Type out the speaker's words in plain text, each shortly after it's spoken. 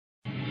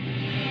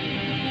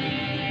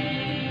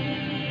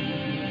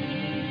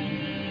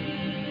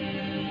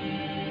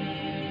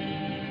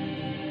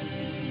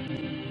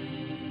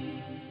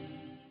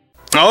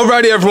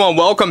Alrighty everyone,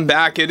 welcome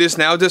back. It is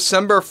now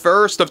December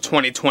 1st of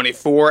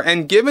 2024,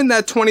 and given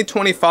that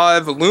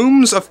 2025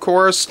 looms, of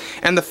course,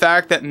 and the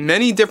fact that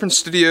many different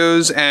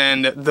studios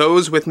and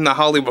those within the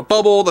Hollywood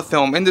bubble, the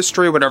film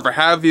industry, whatever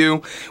have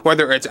you,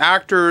 whether it's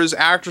actors,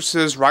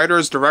 actresses,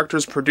 writers,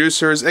 directors,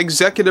 producers,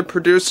 executive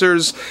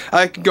producers,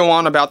 I could go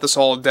on about this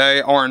all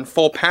day, are in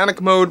full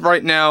panic mode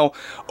right now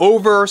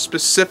over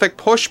specific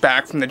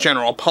pushback from the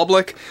general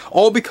public,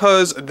 all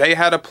because they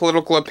had a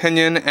political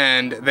opinion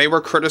and they were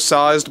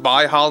criticized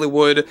by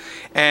Hollywood,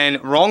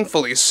 and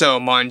wrongfully so,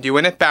 mind you,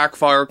 and it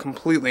backfired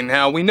completely.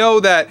 Now, we know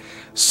that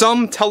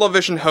some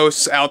television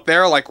hosts out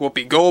there, like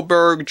Whoopi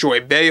Goldberg, Joy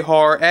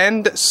Behar,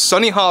 and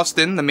Sunny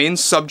Hostin, the main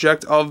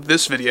subject of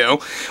this video,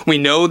 we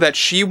know that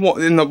she,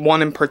 in the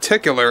one in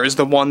particular, is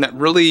the one that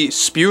really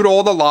spewed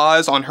all the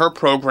lies on her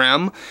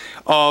program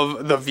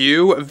of The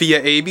View via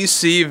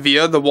ABC,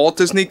 via the Walt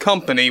Disney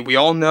Company. We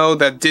all know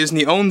that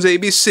Disney owns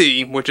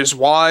ABC, which is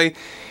why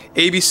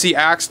ABC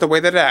acts the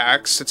way that it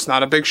acts. It's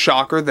not a big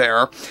shocker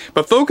there.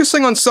 But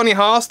focusing on Sunny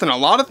Hostin, a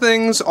lot of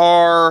things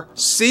are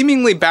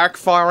seemingly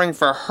backfiring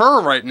for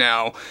her right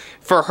now.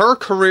 For her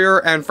career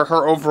and for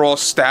her overall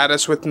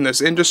status within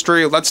this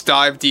industry. Let's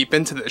dive deep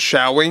into this,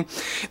 shall we?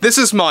 This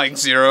is Mike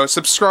Zero.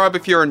 Subscribe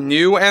if you're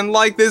new and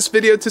like this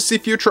video to see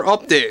future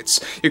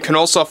updates. You can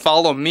also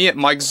follow me at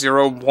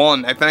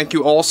Mike01. I thank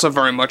you also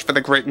very much for the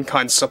great and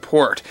kind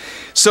support.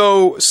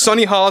 So,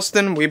 Sunny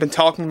Hostin, we've been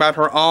talking about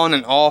her on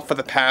and off for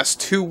the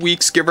past 2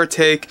 weeks, give or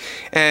take,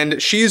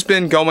 and she's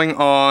been going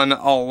on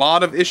a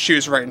lot of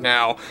issues right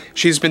now.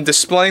 She's been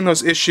displaying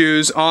those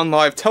issues on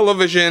live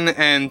television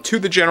and to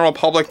the general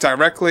public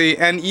directly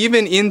and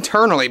even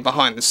internally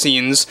behind the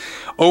scenes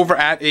over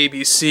at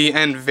ABC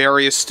and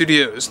various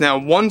studios. Now,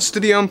 one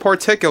studio in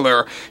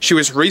particular, she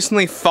was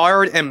recently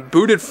fired and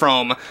booted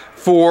from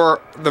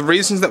for the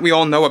reasons that we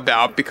all know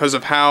about, because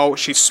of how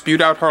she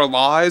spewed out her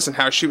lies and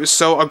how she was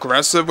so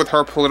aggressive with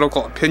her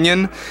political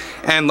opinion.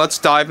 And let's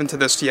dive into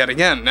this yet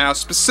again. Now,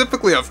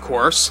 specifically, of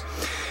course,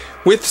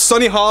 with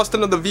Sunny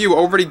Hostin of The View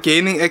already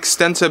gaining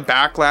extensive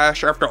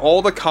backlash after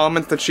all the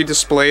comments that she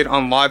displayed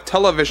on live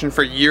television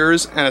for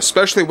years, and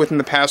especially within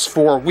the past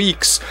 4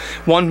 weeks,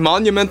 one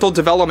monumental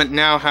development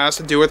now has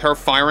to do with her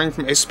firing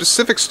from a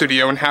specific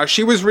studio and how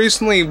she was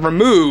recently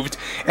removed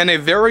in a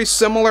very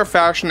similar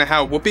fashion to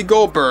how Whoopi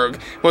Goldberg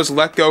was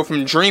let go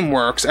from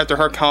DreamWorks after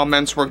her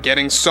comments were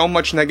getting so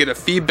much negative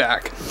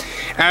feedback.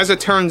 As it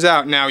turns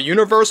out, now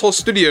Universal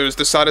Studios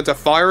decided to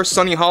fire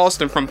Sunny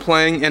Hostin from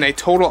playing in a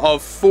total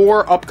of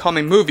 4 upcoming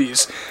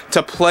movies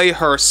to play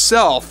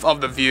herself of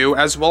The View,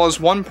 as well as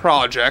one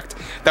project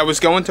that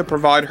was going to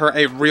provide her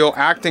a real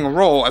acting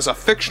role as a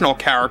fictional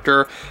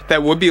character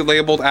that would be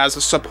labeled as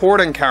a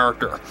supporting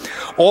character.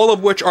 All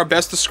of which are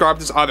best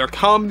described as either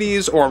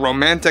comedies or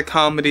romantic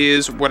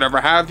comedies, whatever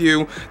have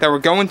you, that were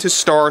going to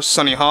star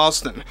Sunny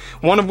Hostin.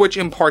 One of which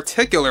in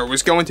particular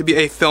was going to be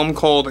a film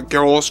called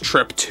Girls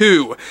Trip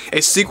 2,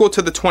 a sequel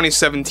to the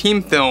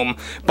 2017 film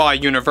by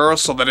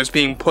Universal that is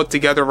being put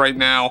together right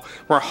now,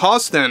 where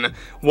Hostin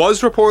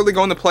was reportedly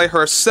going to play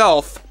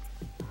herself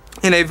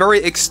in a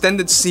very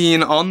extended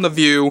scene on The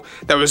View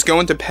that was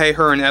going to pay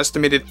her an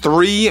estimated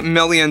 $3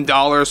 million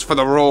for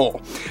the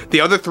role. The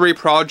other 3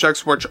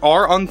 projects, which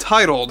are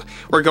untitled,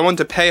 were going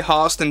to pay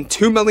Hostin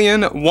 $2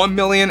 million, $1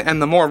 million,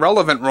 and the more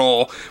relevant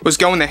role was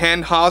going to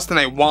hand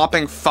Hostin a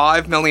whopping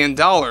 $5 million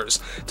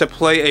to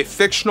play a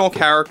fictional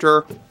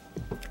character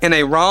in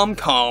a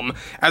rom-com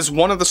as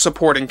one of the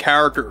supporting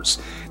characters.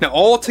 Now,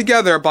 all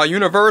together by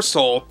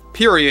Universal,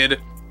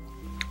 period,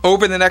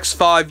 over the next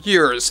 5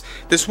 years,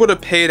 this would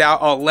have paid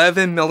out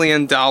 $11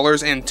 million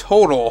in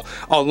total,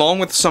 along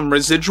with some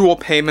residual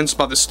payments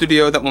by the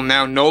studio that will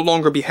now no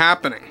longer be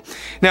happening.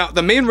 Now,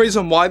 the main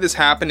reason why this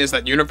happened is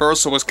that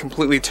Universal was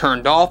completely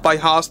turned off by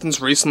Hostin's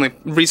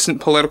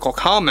recent political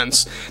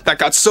comments that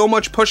got so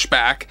much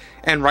pushback,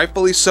 and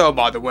rightfully so,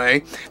 by the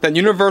way, that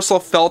Universal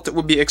felt it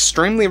would be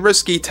extremely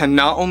risky to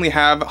not only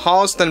have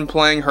Hostin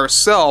playing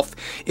herself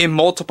in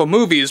multiple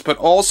movies, but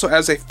also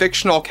as a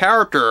fictional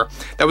character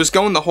that was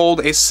going to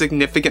hold a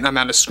significant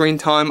amount of screen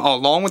time,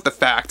 along with the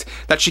fact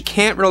that she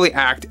can't really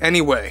act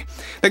anyway.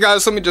 Now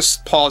guys, let me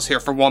just pause here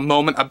for one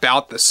moment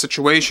about this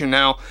situation.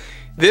 Now,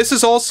 this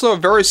is also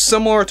very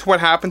similar to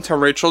what happened to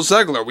Rachel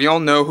Zegler. We all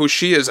know who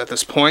she is at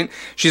this point.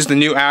 She's the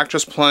new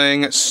actress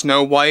playing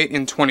Snow White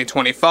in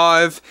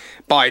 2025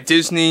 by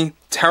Disney.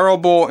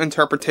 Terrible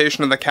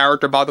interpretation of the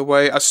character, by the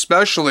way,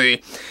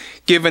 especially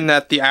given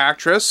that the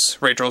actress,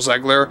 Rachel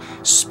Zegler,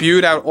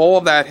 spewed out all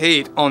of that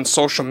hate on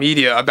social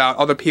media about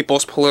other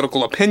people's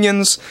political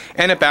opinions,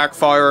 and it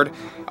backfired.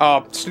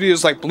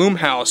 Studios like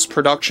Blumhouse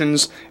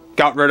Productions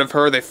got rid of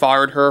her. They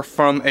fired her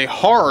from a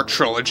horror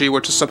trilogy,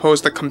 which is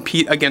supposed to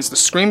compete against the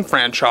Scream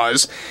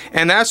franchise,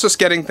 and that's just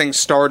getting things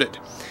started.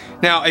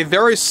 Now, a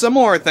very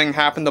similar thing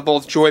happened to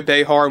both Joy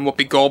Behar and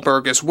Whoopi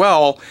Goldberg as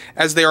well,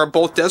 as they are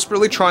both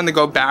desperately trying to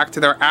go back to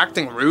their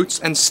acting roots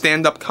and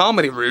stand-up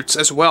comedy roots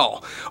as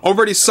well.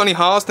 Already, Sunny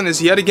Hostin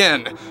is yet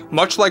again,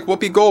 much like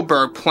Whoopi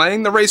Goldberg,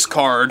 playing the race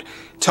card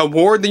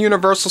toward the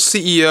Universal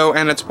CEO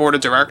and its board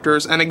of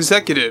directors and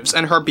executives,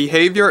 and her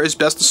behavior is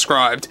best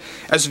described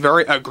as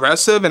very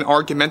aggressive and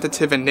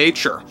argumentative in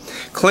nature,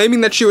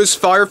 claiming that she was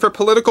fired for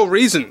political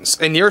reasons.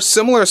 A near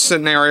similar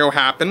scenario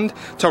happened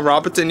to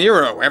Robert De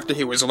Niro after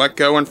he was let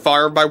go and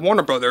fired by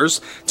Warner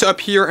Brothers to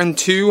appear in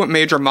 2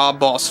 major mob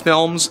boss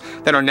films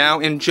that are now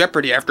in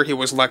jeopardy after he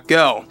was let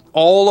go.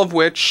 All of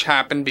which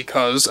happened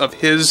because of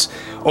his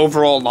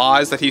overall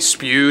lies that he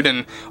spewed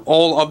and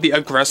all of the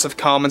aggressive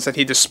comments that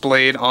he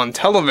displayed on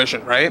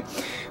television, right?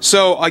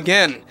 So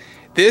again,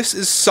 this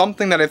is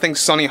something that I think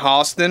Sunny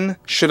Hostin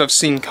should have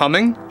seen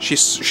coming. She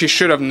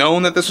should have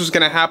known that this was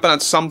going to happen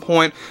at some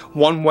point,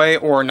 one way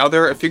or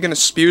another. If you're going to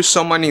spew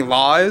so many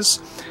lies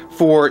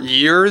for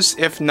years,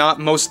 if not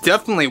most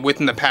definitely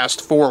within the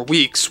past 4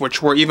 weeks,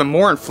 which were even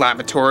more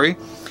inflammatory,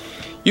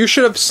 you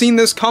should have seen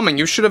this coming.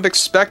 You should have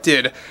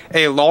expected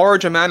a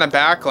large amount of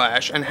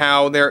backlash, and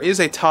how there is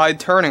a tide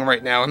turning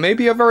right now. It may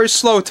be a very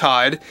slow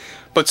tide,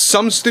 but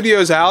some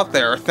studios out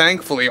there,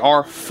 thankfully,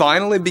 are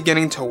finally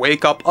beginning to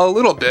wake up a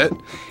little bit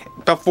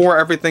before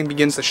everything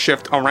begins to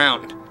shift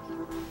around.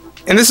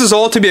 And this is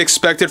all to be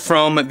expected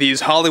from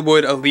these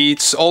Hollywood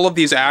elites, all of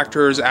these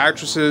actors,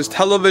 actresses,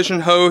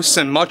 television hosts,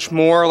 and much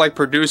more, like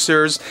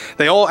producers.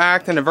 They all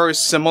act in a very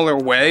similar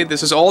way.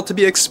 This is all to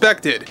be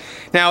expected.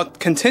 Now,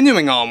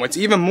 continuing on, what's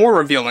even more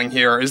revealing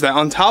here is that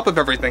on top of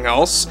everything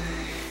else,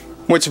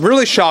 what's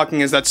really shocking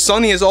is that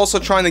Sunny is also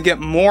trying to get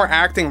more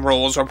acting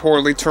roles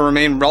reportedly to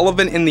remain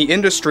relevant in the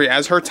industry,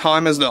 as her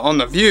time as on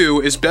The View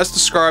is best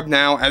described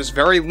now as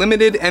very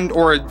limited and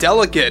or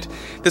delicate.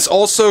 This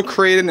also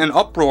created an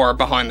uproar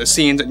behind the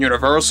scenes at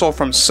Universal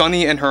from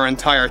Sunny and her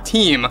entire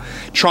team,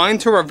 trying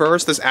to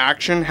reverse this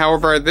action.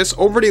 However, this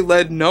already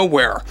led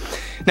nowhere.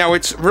 Now,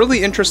 what's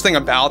really interesting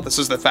about this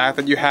is the fact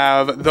that you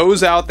have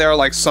those out there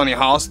like Sunny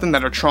Hostin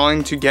that are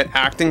trying to get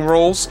acting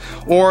roles,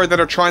 or that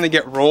are trying to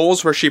get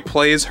roles where she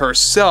plays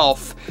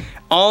herself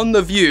on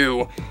The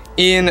View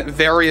in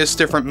various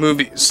different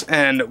movies,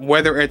 and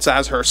whether it's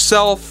as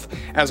herself,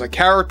 as a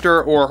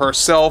character, or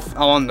herself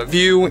on The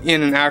View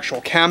in an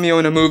actual cameo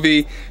in a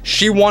movie,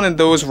 she wanted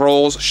those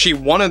roles, she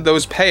wanted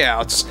those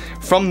payouts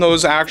from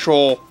those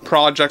actual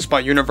projects by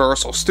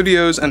Universal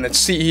Studios, and the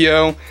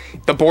CEO,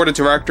 the board of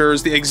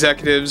directors, the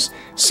executives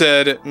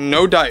said,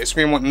 no dice,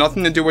 we want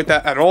nothing to do with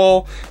that at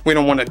all, we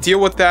don't want to deal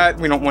with that,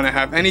 we don't want to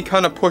have any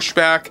kind of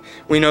pushback.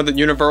 We know that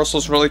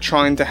Universal's really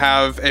trying to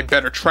have a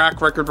better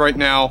track record right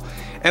now.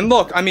 And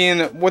look, I mean,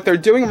 what they're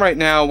doing right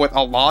now with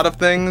a lot of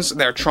things,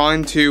 they're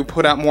trying to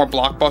put out more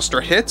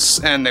blockbuster hits,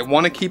 and they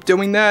want to keep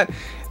doing that.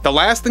 The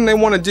last thing they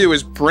want to do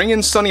is bring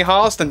in Sunny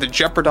Hostin to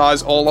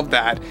jeopardize all of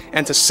that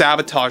and to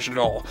sabotage it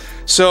all.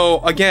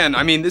 So again,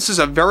 I mean, this is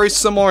a very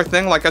similar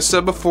thing, like I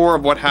said before,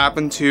 of what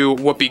happened to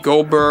Whoopi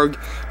Goldberg,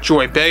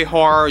 Joy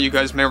Behar. You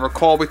guys may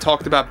recall we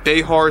talked about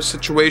Behar's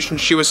situation.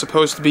 She was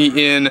supposed to be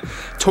in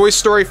Toy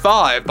Story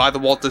 5 by the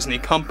Walt Disney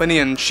Company,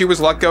 and she was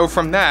let go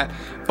from that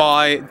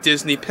by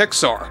Disney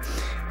Pixar.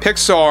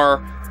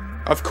 Pixar,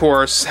 of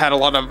course, had a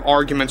lot of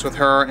arguments with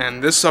her,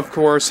 and this, of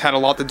course, had a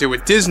lot to do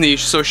with Disney,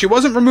 so she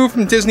wasn't removed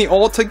from Disney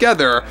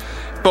altogether,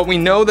 but we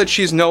know that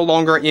she's no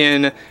longer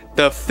in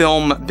the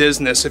film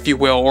business, if you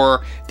will,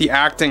 or the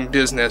acting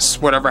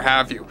business, whatever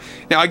have you.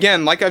 Now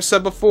again, like I've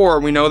said before,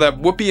 we know that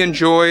Whoopi and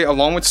Joy,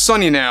 along with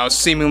Sunny now,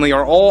 seemingly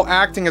are all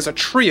acting as a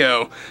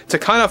trio to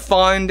kind of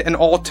find an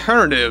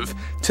alternative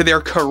to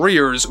their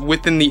careers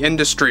within the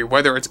industry,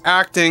 whether it's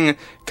acting,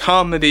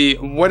 comedy,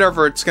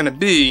 whatever it's going to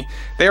be.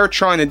 They are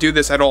trying to do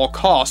this at all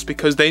costs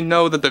because they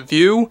know that The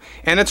View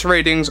and its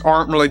ratings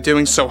aren't really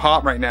doing so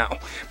hot right now.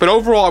 But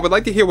overall, I would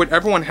like to hear what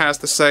everyone has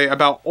to say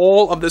about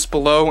all of this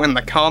below in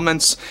the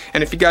comments.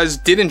 And if you guys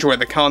did enjoy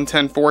the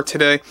content for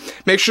today,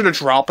 make sure to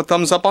drop a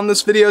thumbs up on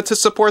this video to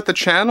support the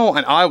channel,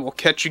 and I will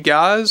catch you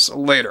guys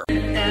later.